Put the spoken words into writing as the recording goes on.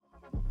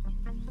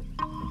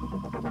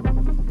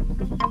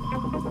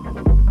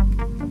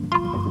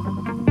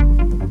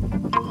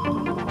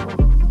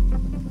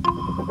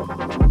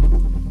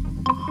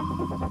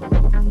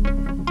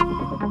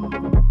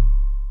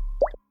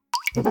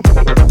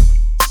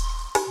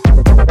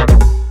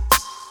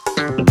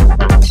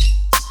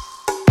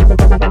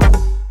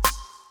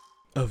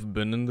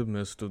been in the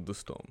midst of the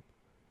storm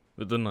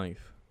with a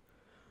knife.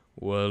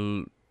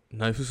 Well,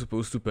 knife is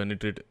supposed to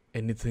penetrate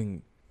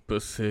anything per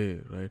se,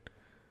 right?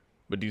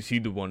 But you see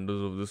the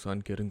wonders of this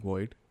uncaring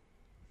void?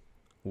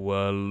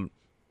 Well,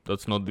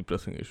 that's not the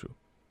pressing issue.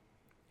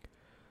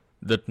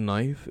 That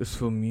knife is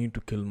for me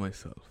to kill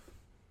myself.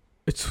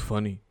 It's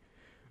funny.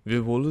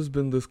 We've always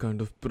been this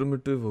kind of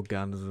primitive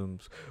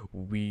organisms.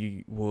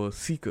 We were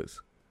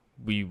seekers,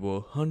 we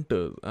were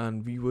hunters,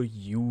 and we were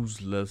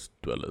useless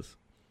dwellers.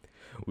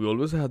 We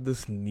always had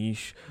this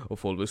niche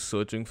of always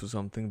searching for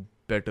something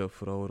better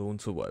for our own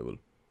survival.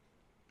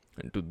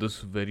 And to this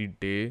very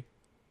day,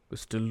 we're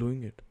still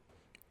doing it.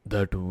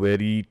 That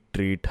very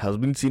trait has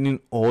been seen in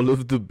all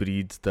of the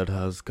breeds that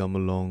has come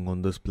along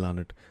on this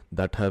planet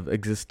that have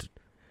existed.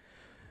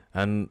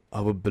 And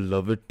our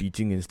beloved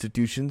teaching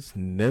institutions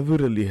never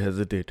really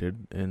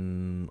hesitated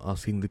in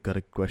asking the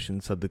correct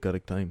questions at the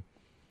correct time.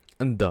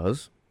 And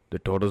thus, they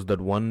taught us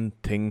that one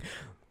thing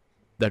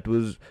that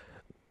was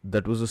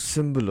that was a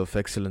symbol of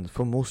excellence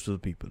for most of the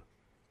people: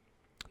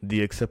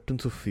 the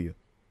acceptance of fear.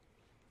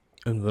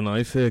 And when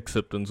I say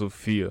acceptance of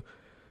fear,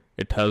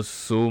 it has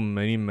so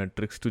many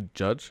metrics to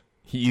judge.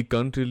 You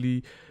can't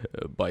really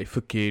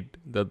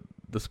bifurcate that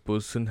this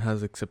person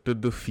has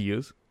accepted the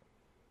fears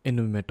in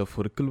a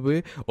metaphorical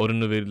way or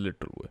in a very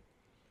literal way.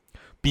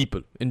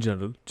 People in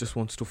general just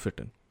wants to fit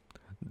in.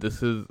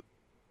 This is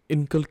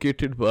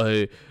inculcated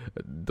by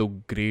the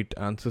great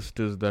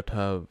ancestors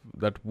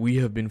that we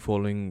have been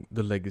following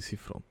the legacy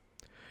from.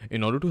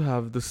 In order to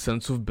have the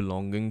sense of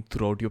belonging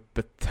throughout your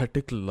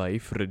pathetic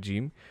life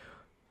regime,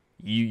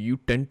 you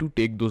tend to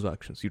take those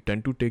actions. You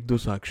tend to take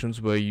those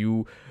actions where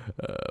you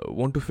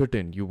want to fit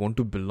in. You want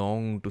to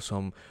belong to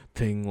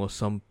something or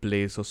some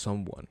place or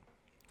someone,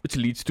 which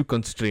leads to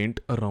constraint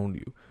around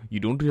you. You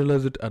don't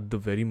realize it at the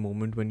very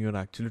moment when you're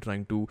actually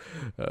trying to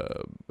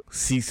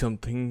see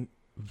something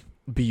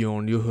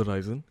beyond your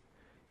horizon.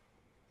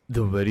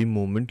 The very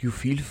moment you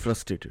feel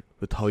frustrated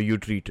with how you're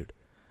treated.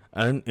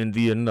 And in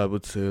the end, I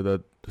would say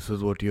that this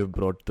is what you have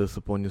brought this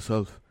upon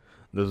yourself.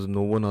 There's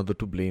no one other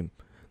to blame.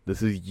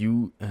 This is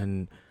you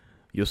and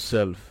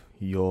yourself,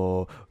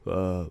 your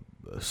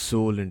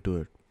soul into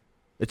it.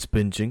 It's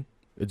pinching,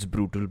 it's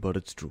brutal, but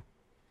it's true.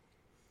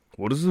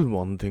 What is the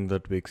one thing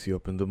that wakes you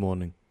up in the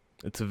morning?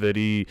 It's a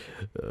very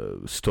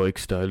stoic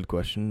styled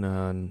question,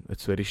 and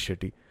it's very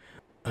shitty.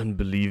 And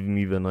believe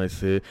me when I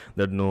say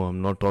that, no,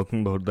 I'm not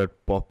talking about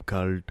that pop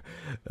cult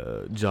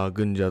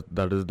jargon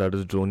that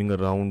is droning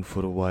around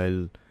for a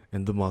while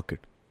in the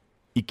market.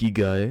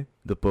 Ikigai,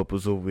 the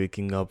purpose of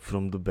waking up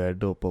from the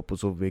bed or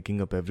purpose of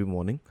waking up every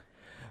morning,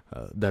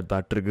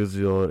 that triggers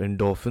your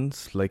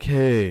endorphins. Like,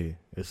 hey,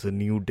 it's a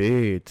new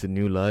day, it's a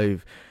new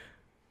life.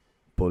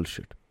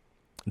 Bullshit.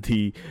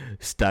 The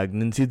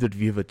stagnancy that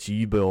we have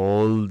achieved by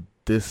all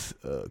this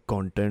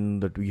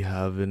content that we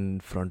have in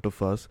front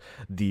of us,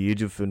 the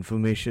age of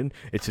information,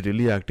 it's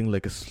really acting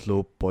like a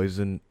slow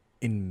poison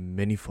in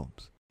many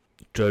forms.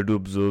 Try to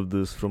observe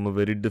this from a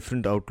very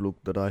different outlook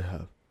that I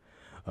have.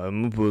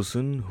 I'm a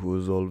person who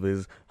is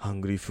always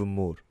hungry for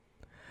more.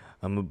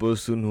 I'm a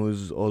person who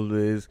is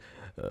always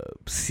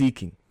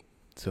seeking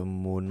some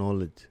more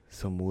knowledge,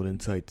 some more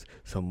insights,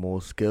 some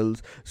more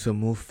skills, some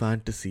more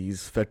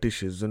fantasies,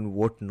 fetishes, and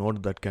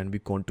whatnot that can be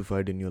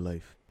quantified in your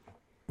life.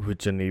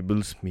 Which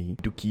enables me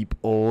to keep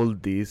all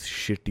these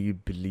shitty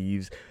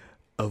beliefs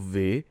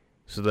away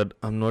so that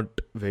I'm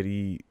not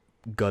very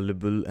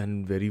gullible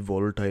and very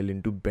volatile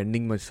into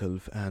bending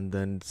myself and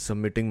then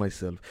submitting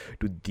myself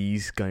to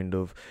these kind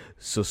of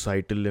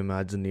societal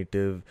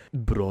imaginative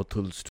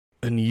brothels.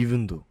 And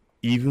even though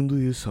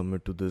you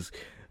submit to this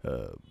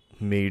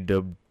made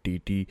up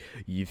deity,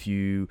 if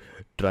you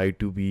try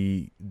to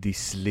be the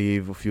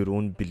slave of your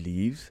own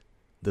beliefs,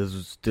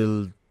 there's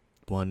still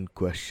one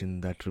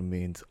question that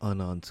remains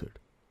unanswered.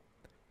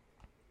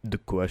 The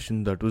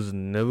question that was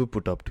never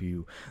put up to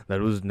you,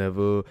 that was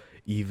never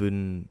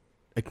even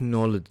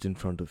acknowledged in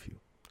front of you,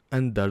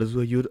 and that is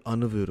why you're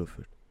unaware of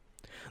it.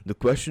 The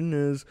question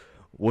is,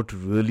 what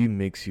really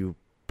makes you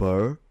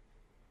purr?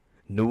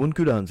 No one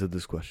could answer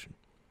this question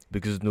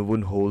because no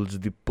one holds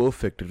the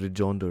perfect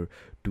rejoinder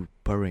to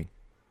purring.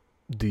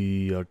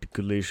 The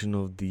articulation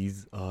of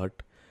these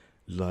art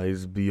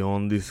lies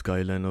beyond the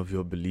skyline of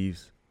your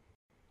beliefs.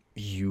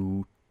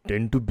 You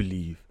tend to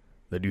believe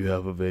that you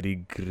have a very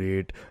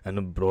great and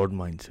a broad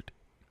mindset.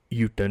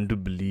 You tend to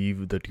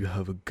believe that you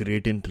have a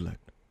great intellect.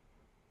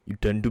 You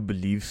tend to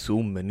believe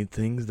so many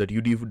things that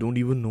you don't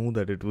even know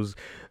that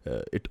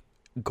it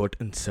got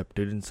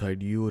incepted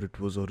inside you, or it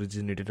was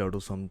originated out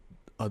of some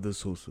other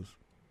sources.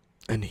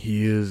 And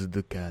here's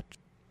the catch: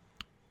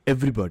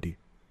 everybody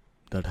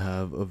that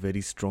have a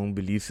very strong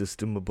belief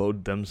system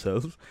about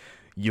themselves,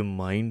 your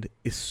mind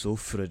is so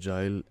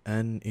fragile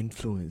and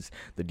influenced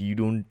that you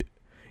don't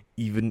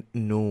even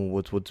know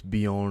what's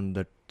beyond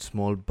that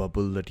small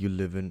bubble that you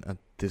live in at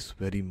this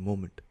very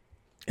moment.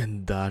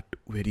 And that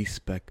very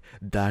speck,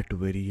 that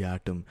very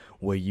atom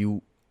where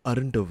you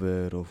aren't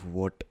aware of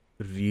what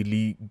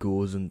really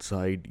goes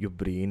inside your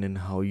brain and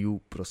how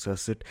you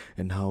process it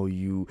and how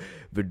you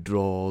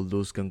withdraw all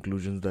those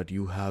conclusions that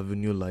you have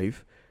in your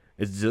life.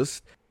 It's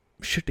just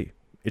shitty.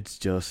 It's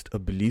just a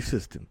belief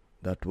system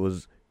that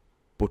was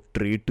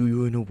portrayed to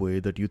you in a way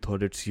that you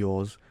thought it's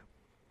yours,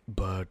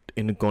 but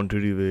in a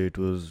contrary way, it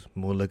was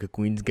more like a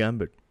queen's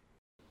gambit.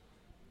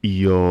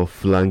 Your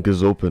flank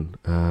is open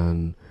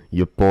and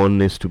your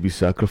pawn is to be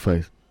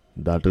sacrificed.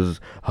 That is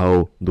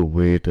how the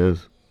way it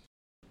is.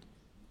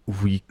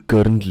 We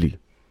currently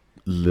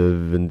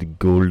live in the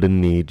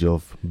golden age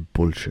of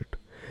bullshit.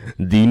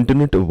 The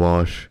internet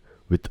awash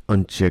with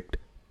unchecked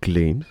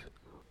claims.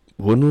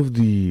 One of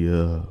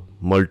the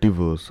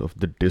multiverse of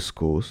the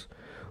discourse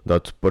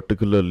that's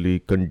particularly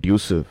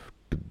conducive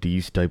to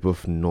these type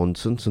of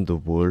nonsense in the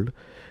world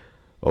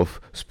of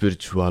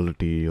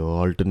spirituality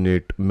or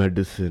alternate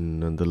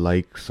medicine and the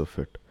likes of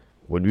it.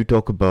 When we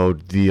talk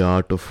about the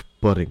art of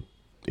purring,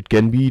 it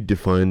can be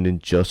defined in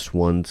just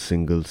one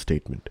single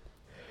statement.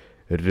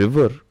 A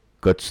river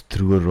cuts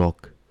through a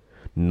rock,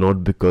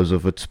 not because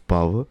of its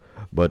power,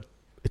 but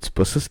its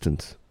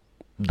persistence.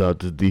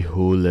 That's the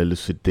whole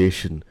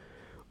elucidation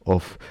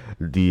of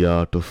the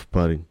art of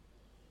purring.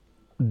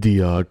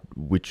 The art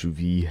which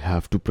we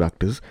have to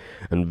practice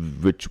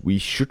and which we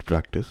should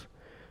practice.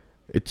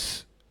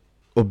 It's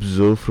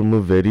observed from a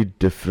very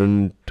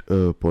different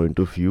point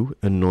of view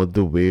and not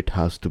the way it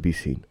has to be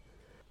seen.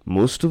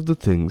 Most of the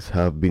things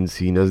have been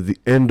seen as the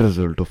end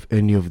result of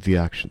any of the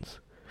actions.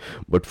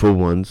 But for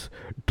once,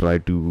 try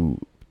to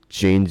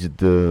change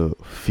the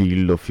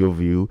field of your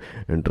view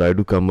and try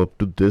to come up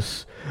to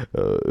this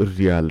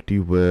reality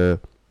where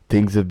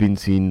things have been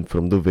seen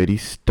from the very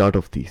start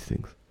of these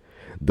things.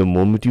 The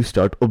moment you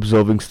start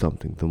observing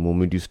something, the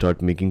moment you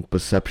start making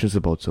perceptions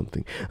about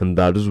something, and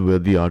that is where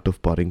the art of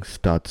parring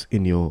starts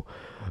in your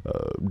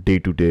day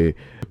to day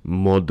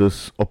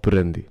modus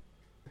operandi.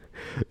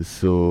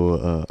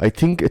 So I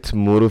think it's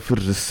more of a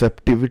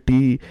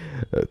receptivity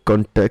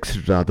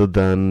context rather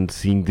than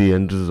seeing the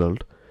end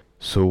result.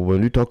 So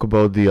when we talk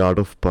about the art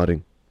of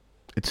parring,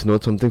 it's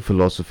not something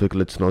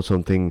philosophical, it's not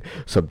something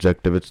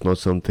subjective, it's not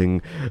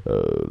something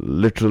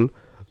literal.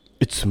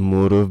 It's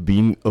more of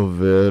being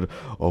aware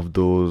of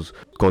those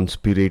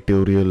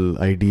conspiratorial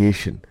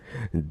ideation,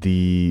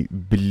 the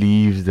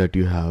beliefs that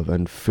you have,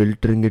 and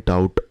filtering it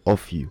out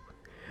of you.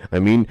 I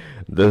mean,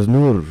 there's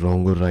no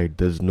wrong or right,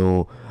 there's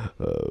no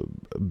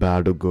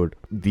bad or good.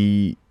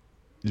 The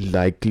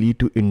likely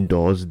to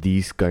endorse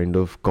these kind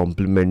of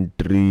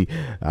complementary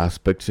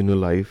aspects in your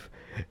life,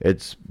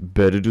 it's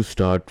better to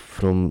start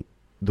from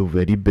the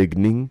very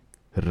beginning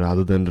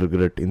rather than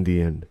regret in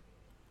the end.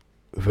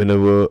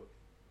 Whenever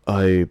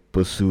I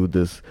pursue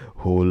this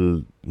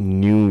whole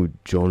new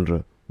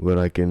genre where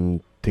I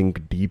can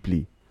think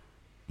deeply,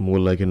 more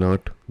like an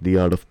art, the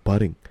art of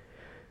purring,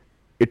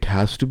 it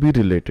has to be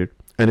related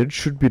and it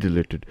should be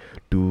related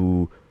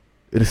to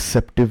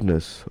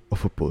receptiveness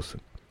of a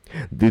person.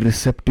 The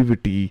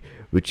receptivity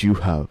which you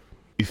have.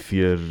 If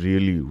you're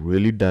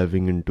really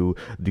diving into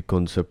the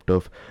concept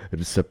of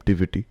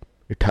receptivity,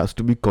 it has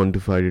to be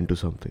quantified into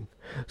something.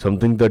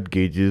 Something that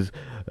gauges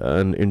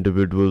an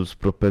individual's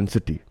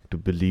propensity to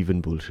believe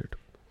in bullshit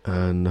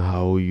and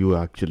how you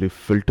actually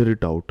filter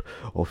it out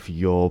of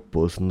your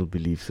personal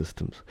belief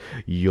systems,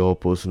 your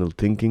personal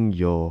thinking,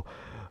 your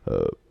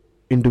uh,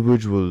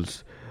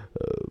 individual's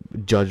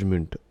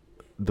judgment,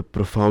 the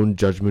profound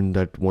judgment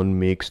that one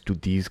makes to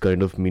these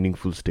kind of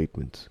meaningful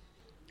statements.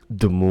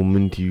 The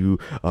moment you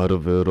are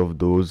aware of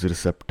those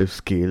receptive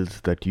scales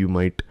that you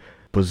might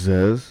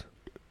possess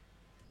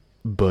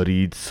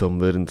buried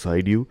somewhere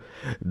inside you,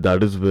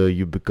 that is where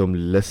you become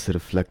less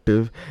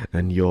reflective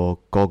and your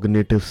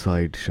cognitive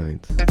side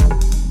shines.